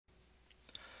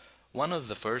One of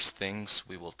the first things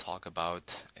we will talk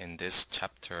about in this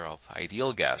chapter of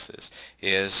ideal gases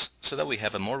is so that we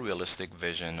have a more realistic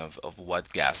vision of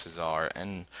what gases are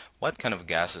and what kind of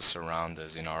gases surround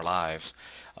us in our lives.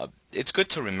 It's good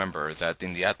to remember that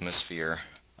in the atmosphere,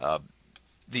 uh,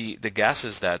 the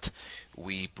gases that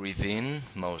we breathe in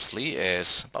mostly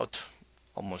is about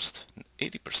almost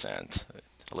 80%,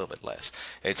 a little bit less.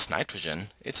 It's nitrogen.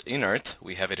 It's inert.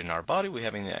 We have it in our body. We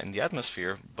have it in the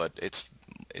atmosphere, but it's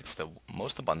the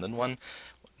most abundant one,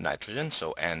 nitrogen.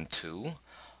 So N2,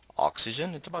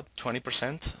 oxygen. It's about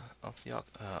 20%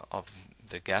 of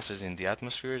the gases in the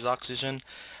atmosphere is oxygen,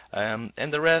 and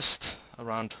the rest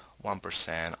around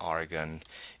 1% argon,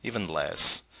 even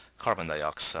less carbon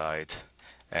dioxide,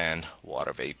 and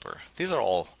water vapor. These are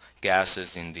all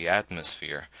gases in the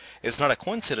atmosphere. It's not a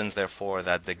coincidence, therefore,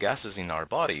 that the gases in our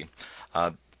body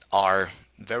uh, are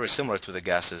very similar to the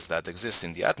gases that exist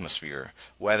in the atmosphere,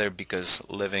 whether because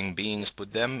living beings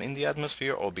put them in the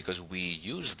atmosphere or because we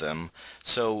use them.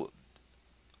 So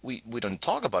we don't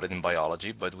talk about it in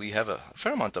biology, but we have a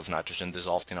fair amount of nitrogen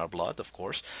dissolved in our blood, of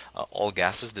course. All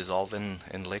gases dissolve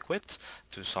in liquids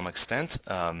to some extent.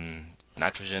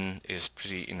 Nitrogen is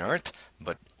pretty inert,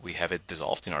 but we have it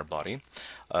dissolved in our body.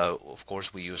 Of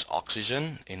course, we use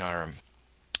oxygen in our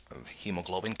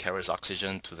hemoglobin carries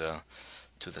oxygen to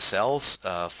the cells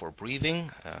for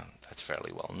breathing. That's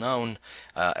fairly well known.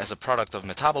 As a product of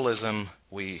metabolism,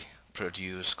 we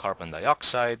produce carbon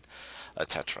dioxide,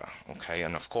 etc. Okay,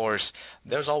 and of course,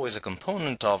 there's always a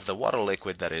component of the water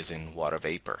liquid that is in water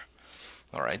vapor.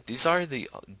 All right, these are the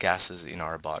gases in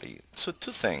our body. So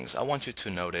two things I want you to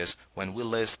notice when we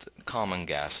list common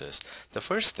gases. The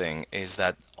first thing is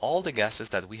that all the gases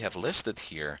that we have listed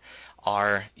here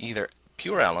are either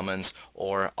pure elements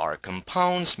or are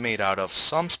compounds made out of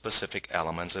some specific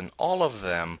elements, and all of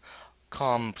them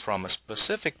come from a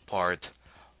specific part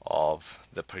of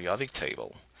the periodic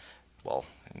table. Well,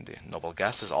 in the noble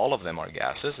gases, all of them are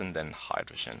gases, and then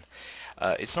hydrogen.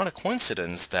 It's not a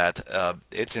coincidence that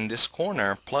it's in this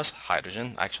corner plus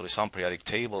hydrogen. Actually, some periodic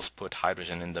tables put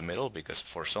hydrogen in the middle because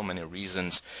for so many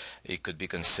reasons it could be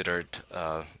considered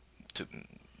to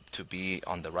to be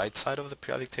on the right side of the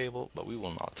periodic table, but we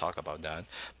will not talk about that.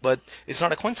 But it's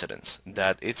not a coincidence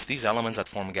that it's these elements that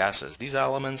form gases. These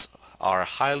elements are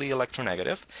highly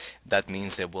electronegative. That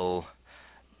means they will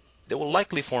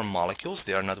likely form molecules.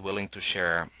 They are not willing to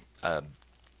share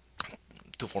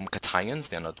to form cations.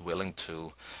 They're not willing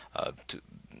to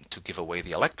give away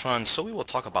the electrons. So we will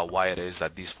talk about why it is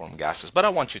that these form gases. But I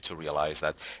want you to realize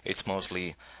that it's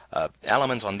mostly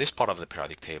elements on this part of the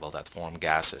periodic table that form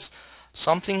gases.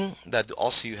 Something that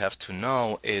also you have to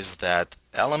know is that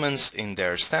elements in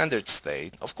their standard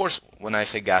state, of course, when I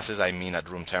say gases, I mean at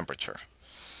room temperature.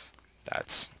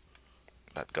 That's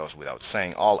that goes without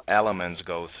saying. All elements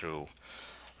go through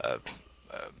uh,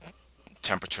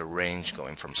 temperature range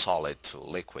going from solid to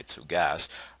liquid to gas.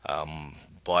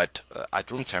 But at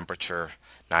room temperature,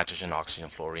 nitrogen, oxygen,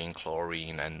 fluorine,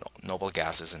 chlorine, and noble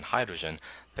gases and hydrogen,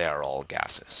 they are all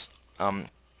gases.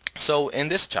 So in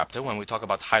this chapter, when we talk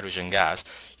about hydrogen gas,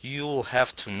 you'll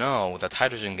have to know that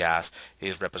hydrogen gas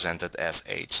is represented as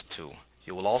H2.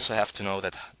 You will also have to know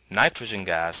that nitrogen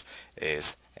gas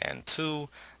is N2,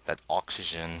 that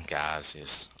oxygen gas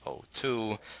is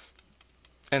O2,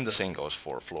 and the same goes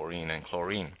for fluorine and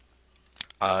chlorine.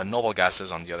 Noble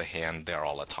gases, on the other hand, they're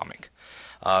all atomic.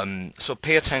 So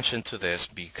pay attention to this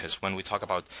because when we talk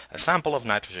about a sample of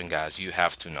nitrogen gas, you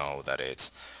have to know that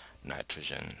it's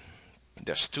nitrogen.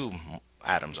 There's two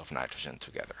atoms of nitrogen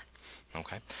together.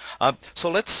 Okay, so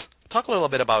let's talk a little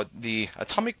bit about the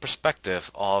atomic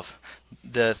perspective of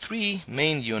the three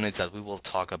main units that we will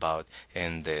talk about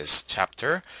in this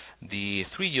chapter. The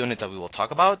three units that we will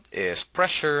talk about is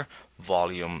pressure,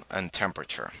 volume, and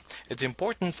temperature. It's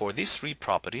important for these three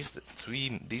properties,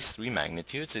 these three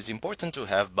magnitudes, it's important to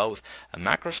have both a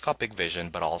macroscopic vision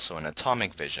but also an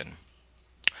atomic vision.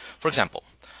 For example,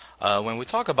 when we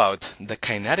talk about the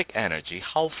kinetic energy,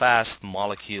 how fast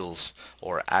molecules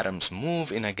or atoms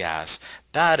move in a gas,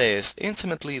 that is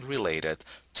intimately related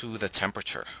to the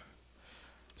temperature.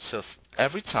 So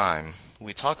every time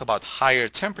we talk about higher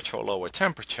temperature or lower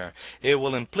temperature, it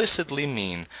will implicitly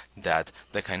mean that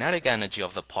the kinetic energy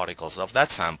of the particles of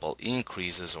that sample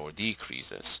increases or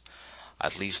decreases,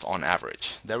 at least on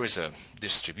average. There is a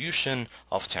distribution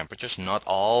of temperatures. Not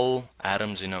all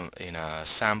atoms in a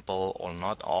sample or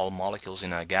not all molecules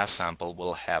in a gas sample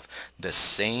will have the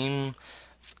same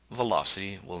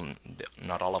velocity.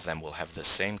 Not all of them will have the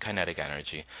same kinetic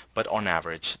energy, but on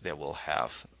average they will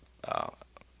have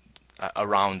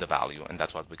around the value, and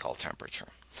that's what we call temperature.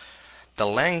 the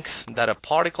length that a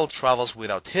particle travels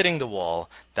without hitting the wall,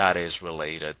 that is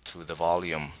related to the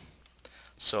volume.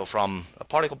 So from a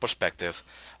particle perspective,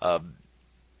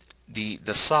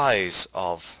 the size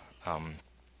of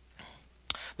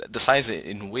the size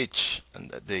in which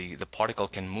the particle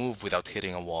can move without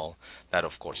hitting a wall, that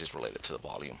of course is related to the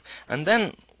volume. And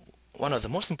then one of the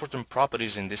most important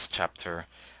properties in this chapter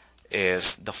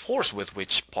is the force with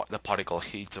which the particle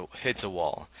hits a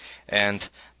wall. And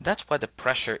that's what the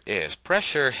pressure is.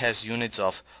 Pressure has units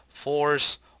of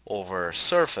force over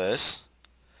surface,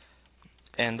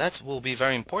 and that will be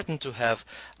very important to have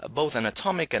both an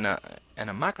atomic and a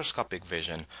macroscopic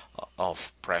vision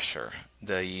of pressure.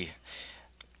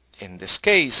 In this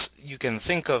case, you can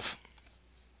think of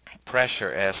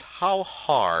pressure as how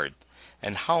hard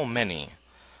and how many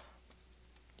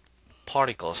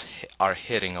particles are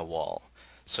hitting a wall.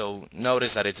 So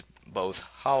notice that it's both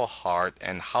how hard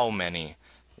and how many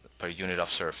per unit of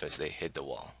surface they hit the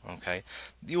wall. Okay,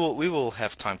 we will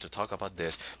have time to talk about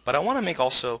this, but I want to make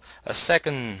also a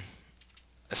second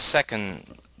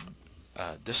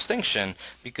distinction,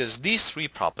 because these three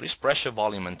properties, pressure,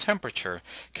 volume, and temperature,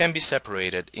 can be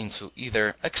separated into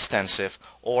either extensive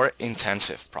or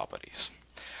intensive properties.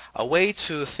 A way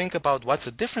to think about what's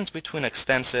the difference between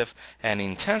extensive and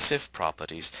intensive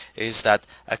properties is that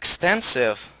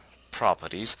extensive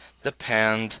properties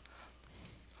depend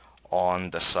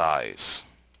on the size.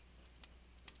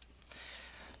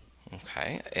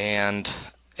 Okay, and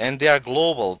they are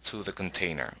global to the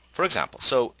container. For example,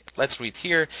 so let's read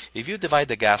here, if you divide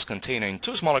the gas container in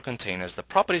two smaller containers, the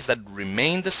properties that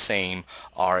remain the same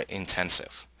are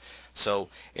intensive. So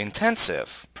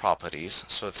intensive properties,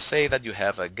 so say that you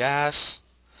have a gas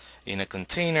in a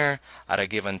container at a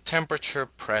given temperature,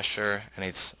 pressure, and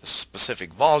its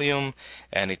specific volume,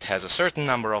 and it has a certain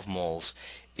number of moles.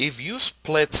 If you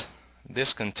split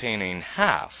this container in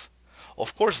half,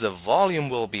 of course the volume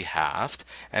will be halved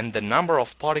and the number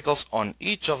of particles on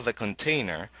each of the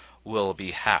container will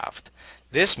be halved.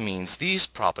 This means these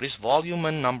properties, volume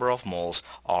and number of moles,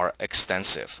 are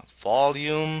extensive.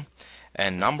 Volume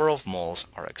and number of moles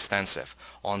are extensive.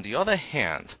 On the other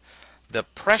hand, the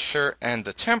pressure and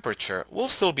the temperature will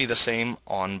still be the same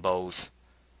on both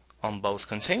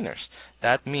containers.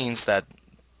 That means that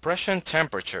pressure and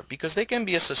temperature, because they can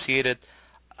be associated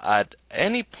at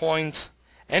any point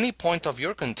of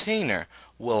your container,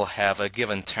 will have a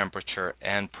given temperature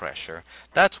and pressure.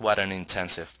 That's what an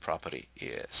intensive property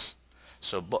is.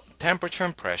 So temperature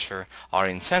and pressure are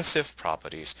intensive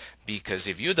properties, because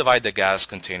if you divide the gas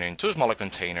container in two smaller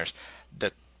containers,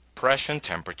 the pressure and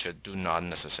temperature do not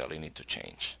necessarily need to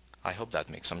change. I hope that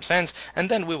makes some sense. And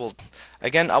then we will,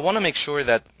 again, I want to make sure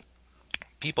that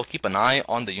people keep an eye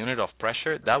on the unit of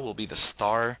pressure. That will be the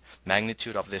star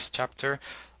magnitude of this chapter.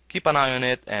 Keep an eye on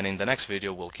it, and in the next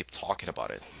video we'll keep talking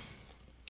about it.